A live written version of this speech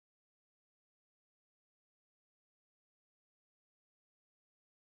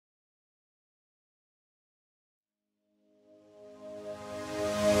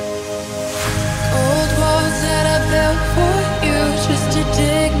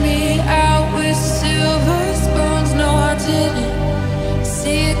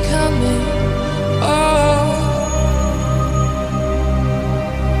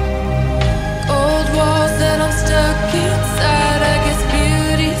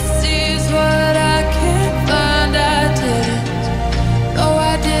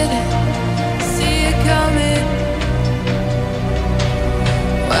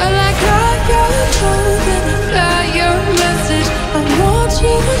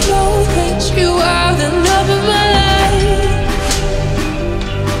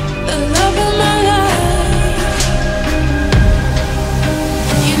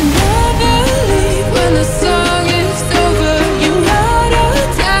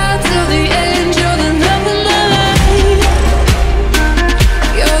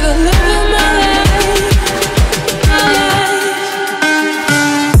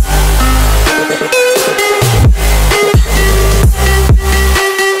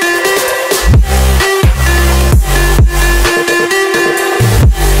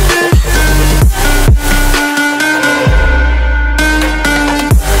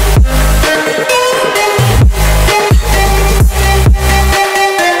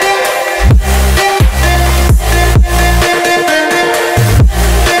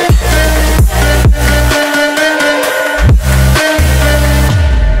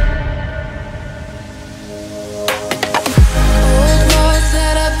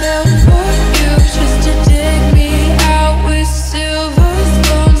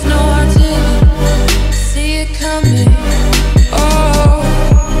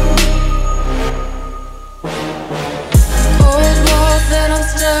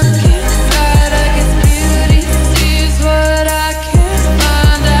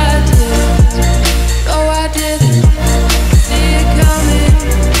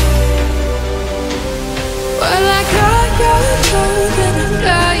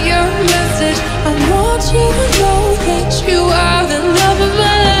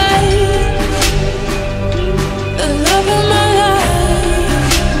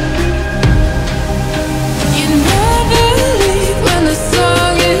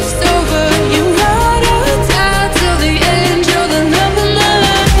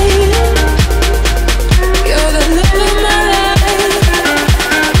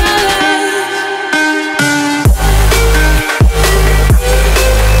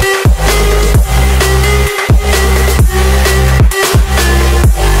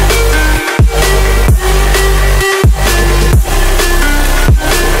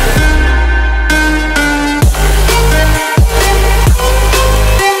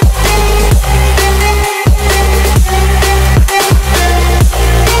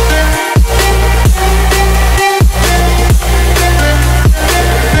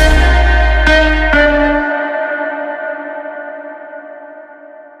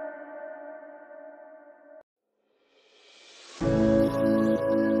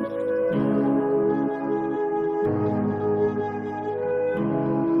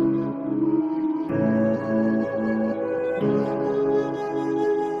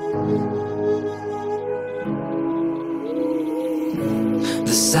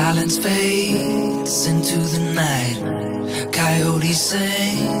Silence fades into the night. Coyotes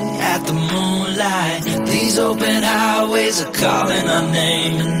sing at the moonlight. These open highways are calling our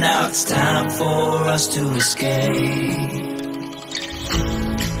name, and now it's time for us to escape.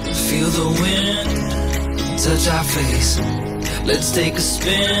 Feel the wind touch our face. Let's take a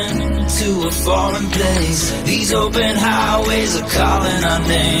spin to a foreign place. These open highways are calling our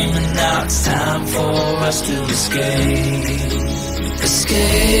name, and now it's time for us to escape.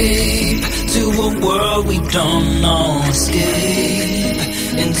 Escape to a world we don't know. Escape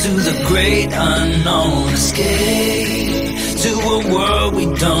into the great unknown. Escape to a world we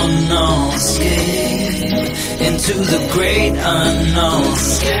don't know. Escape into the great unknown.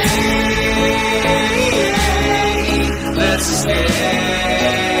 Escape, let's escape.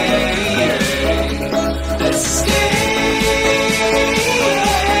 Let's escape.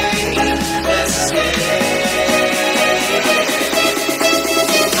 Let's escape.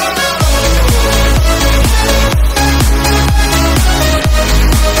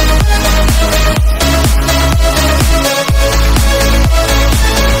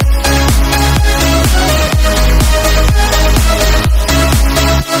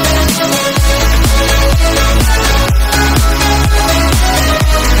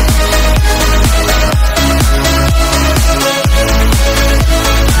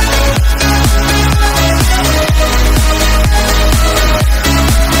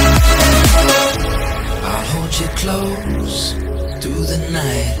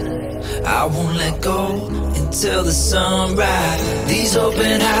 I won't let go until the sunrise. These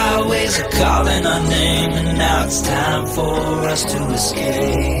open highways are calling our name, and now it's time for us to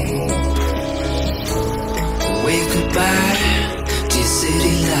escape. Wave goodbye to your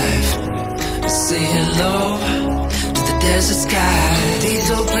city life. Say hello to the desert sky. These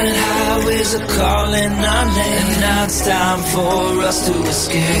open highways are calling our name, and now it's time for us to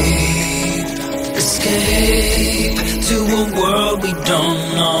escape. Escape to a world we don't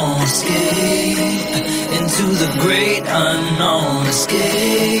know. Escape into the great unknown.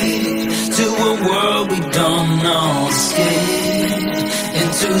 Escape to a world we don't know. Escape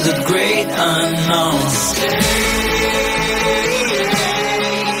into the great unknown. Escape,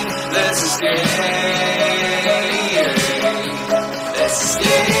 let's escape. Let's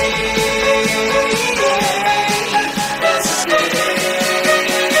escape.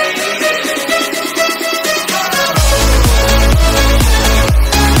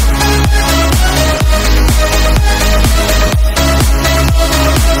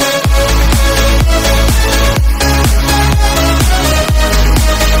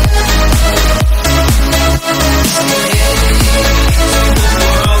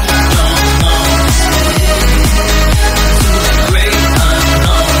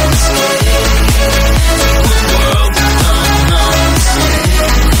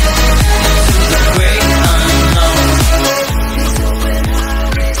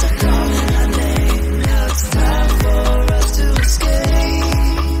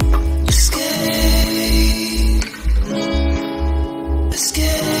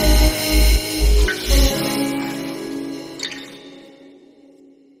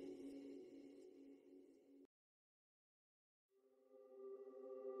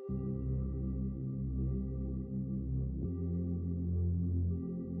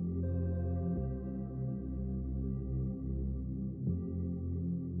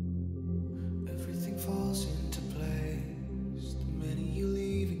 Falls into place the minute you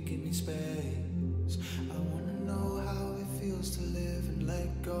leave and give me space. I wanna know how it feels to live and let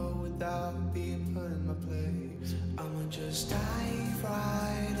go without being put in my place. I'ma just dive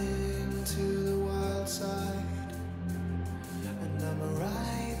right into the wild side, and I'ma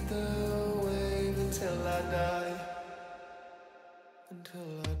ride the wave until I die.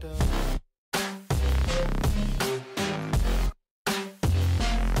 Until I die.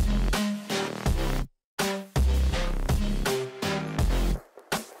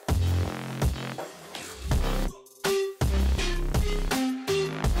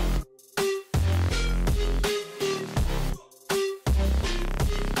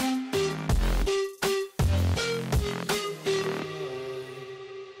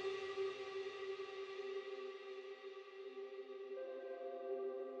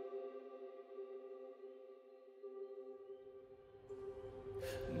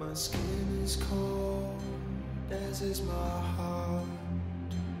 My skin is cold, as is my heart.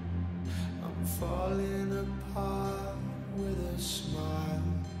 I'm falling apart with a smile.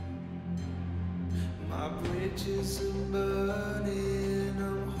 My bridges are burning,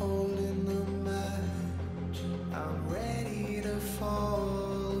 I'm holding the match. I'm ready to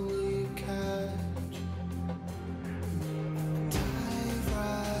fall, we catch. Dive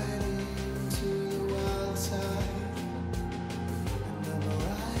right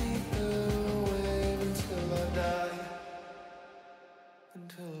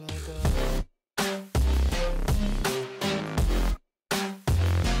till I die.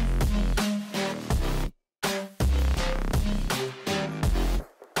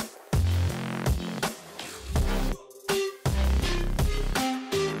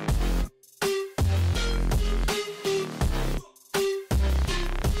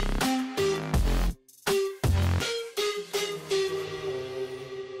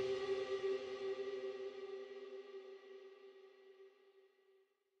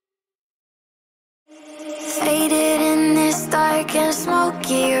 Faded in this dark and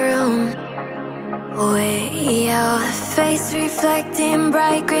smoky room, way out, face reflecting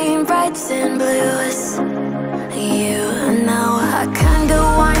bright green, brights and blues. You know I kinda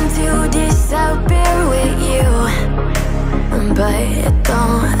want to disappear with you, but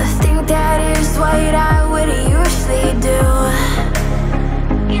don't think that is what I would usually do.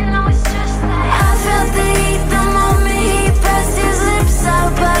 You know it's just like I felt the heat the moment he pressed his lips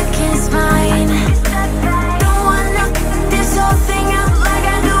up against mine. Thing out like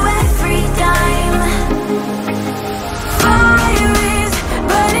I do every time. Fire is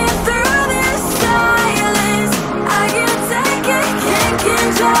burning through this silence. I can't take it, can't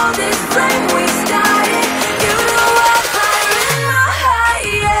control this flame we started. You know I'm fire in my heart,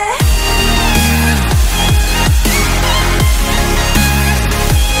 yeah.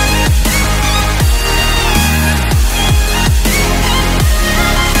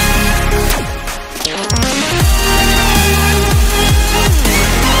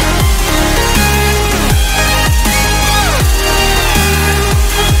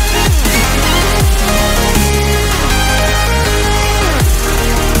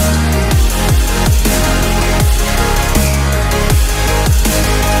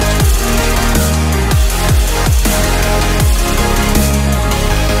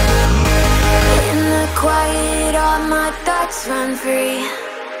 Run free,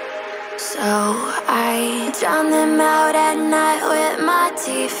 so I drown them out at night with my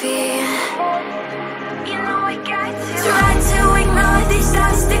TV. You know I got to try to ignore these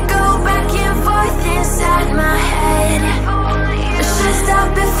thoughts that go back and forth inside my head. Should stop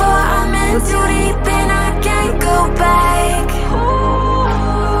before I'm in too deep and I can't go back.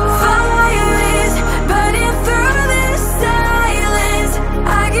 Fire is burning through this silence.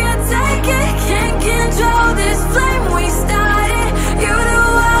 I can't take it, can't control this flame we started. You know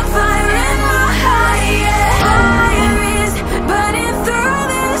I'm fire in my heart, yeah. Fire is burning through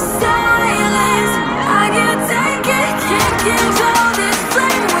this silence. I can't take it, can't control this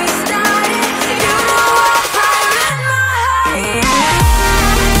flame we started. You know I'm fire in my heart, yeah.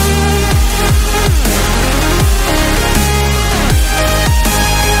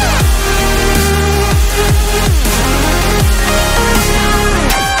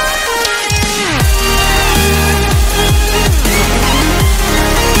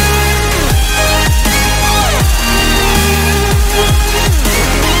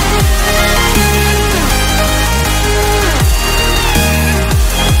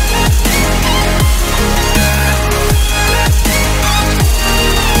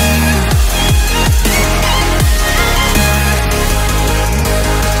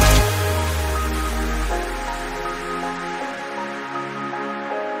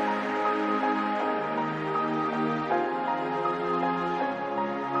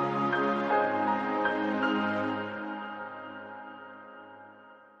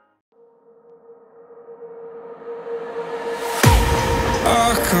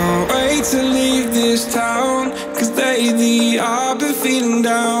 I can't wait to leave this town, 'cause lately I've been feeling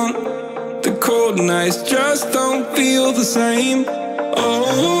down. The cold nights just don't feel the same. Oh,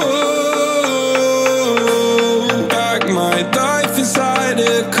 like my life inside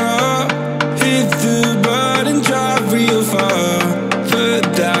a car. Hit the button, drive real far. Put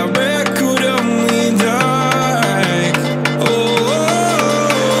that record on me like, oh,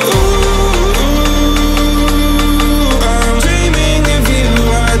 I'm dreaming of you.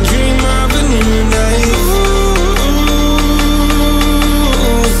 I dream of a new life.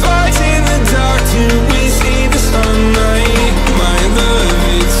 Fight in the dark till we see the sunlight. My love,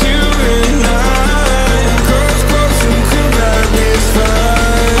 it's you and I. Close, close, and cool like this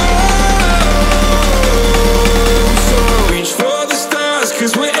fire. So reach for the stars,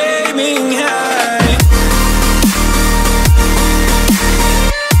 'cause we're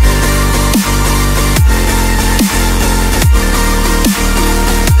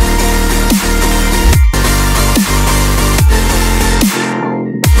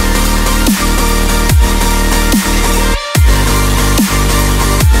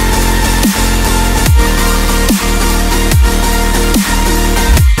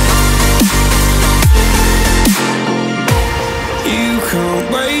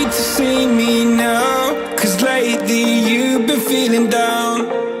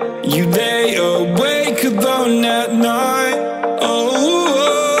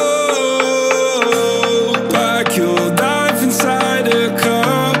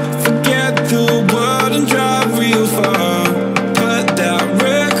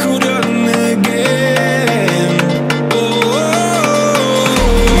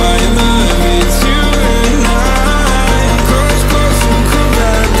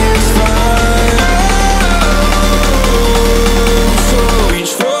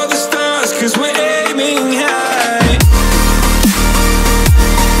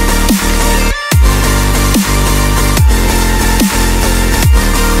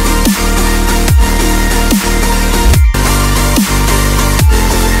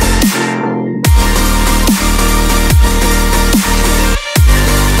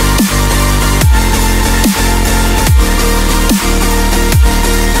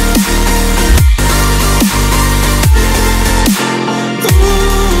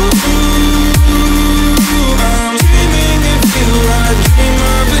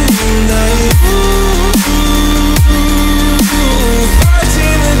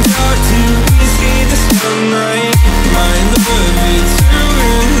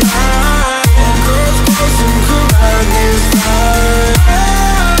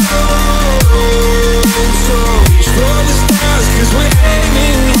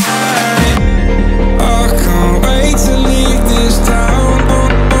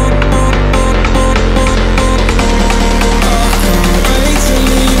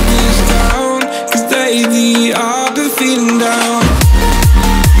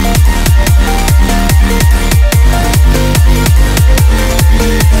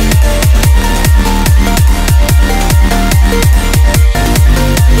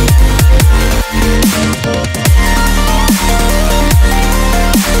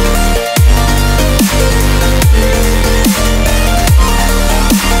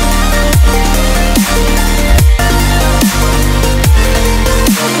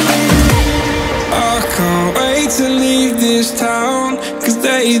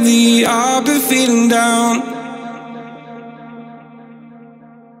lately I've been feeling down.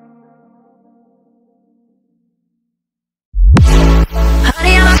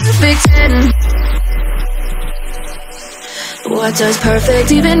 Honey, I'm a perfect 10. What does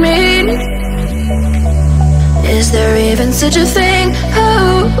perfect even mean? Is there even such a thing?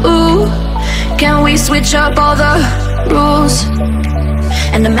 Ooh, can we switch up all the rules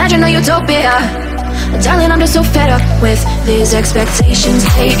and imagine a utopia? Darling, I'm just so fed up with these expectations.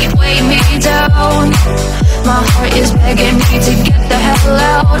 They weigh me down. My heart is begging me to get the hell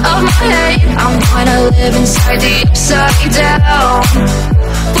out of my head. I'm gonna live inside the upside down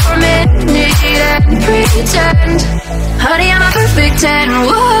for a minute and pretend. Honey, I'm a perfect 10.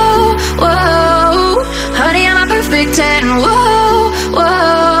 Whoa, whoa. Honey, I'm a perfect 10. Whoa,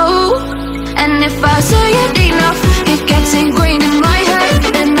 whoa. And if I say it enough, it gets ingrained in my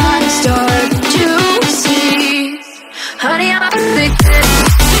head, and I start to see. Honey, I'm a perfect 10.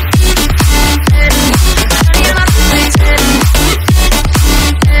 Honey, I'm a perfect 10.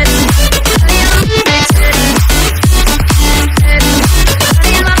 Honey, I'm a perfect 10.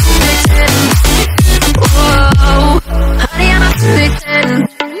 Honey, I'm a perfect 10. Whoa. Honey, I'm a perfect 10.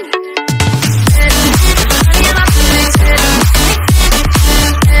 Honey, I'm a perfect 10.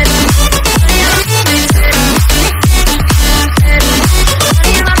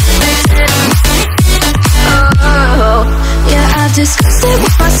 Disgusted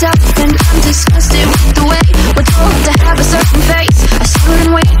with myself, and I'm disgusted with the way we're told to have a certain face, a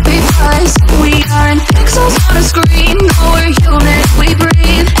certain weight, because we aren't pixels on a screen. No, we're human, we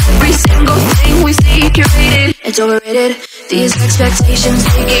breathe. Every single thing we see curated, it's overrated. These expectations,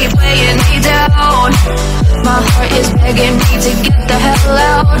 they keep weighing me down. My heart is begging me to get the hell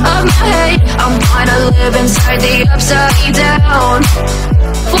out of my head. I'm gonna live inside the upside down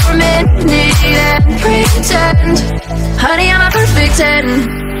for a minute and pretend. Honey, I'm a perfect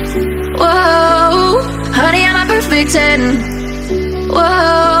 10. Whoa. Honey, I'm a perfect 10.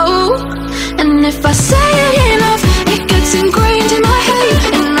 Whoa. And if I say it enough, it gets ingrained in my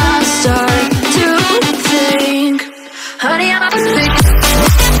head, and I start to think. Honey, I'm a perfect 10.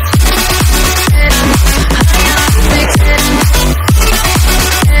 Honey, I'm a perfect 10.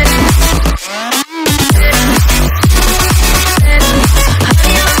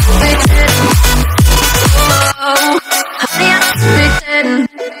 Honey, I'm a perfect 10. Whoa. Honey, I'm a perfect 10.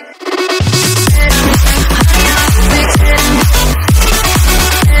 Honey, I'm a perfect 10.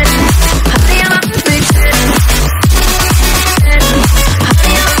 Honey, I'm a perfect 10.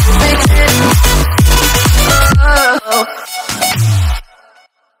 Honey, I'm a perfect 10. Oh.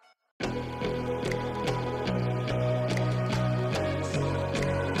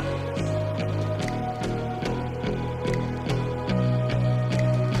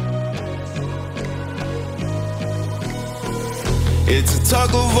 It's a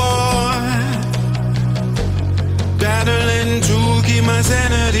tug of war, battling to keep my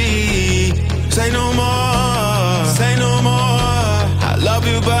sanity. Say no more, say no more. I love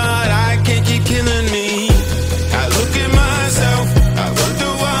you, but I can't keep killing me. I look at myself, I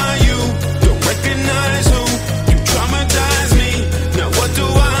wonder why you don't recognize who you traumatize me. Now what do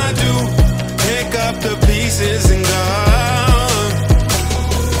I do? Pick up the pieces and go.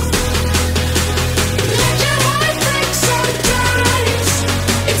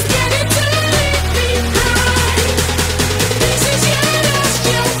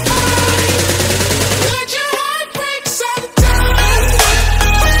 Let your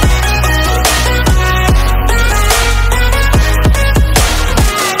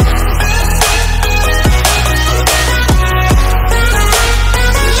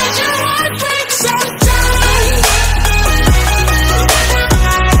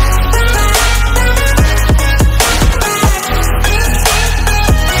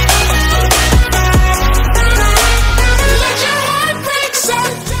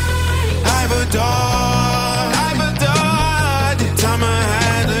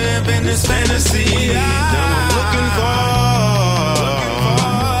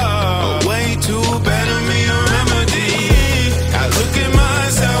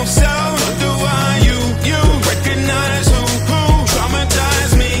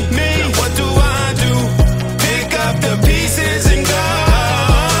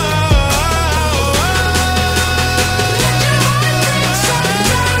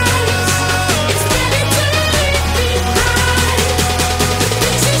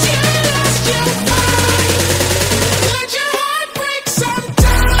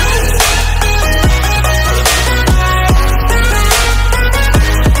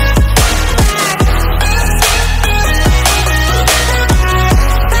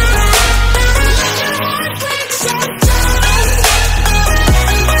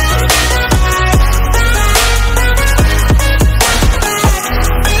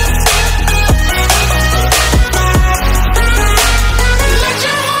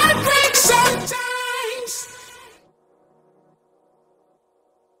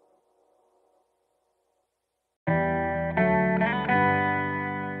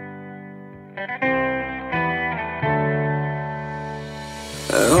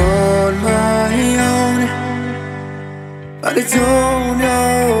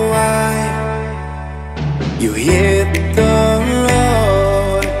You hit the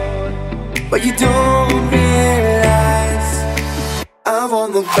road, but you don't realize I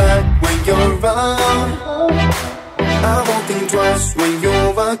won't look back when you're around. I won't think twice when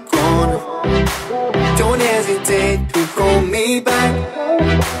you're gone. Don't hesitate to call me back,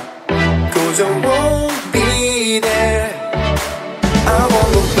 'cause I won't be there. I won't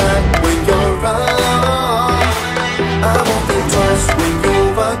look back when you're around. I won't think twice when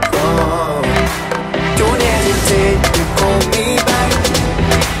you're gone. Don't hesitate to call me back,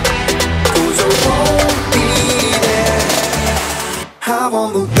 'cause I won't be there. I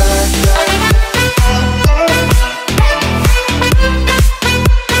won't look back.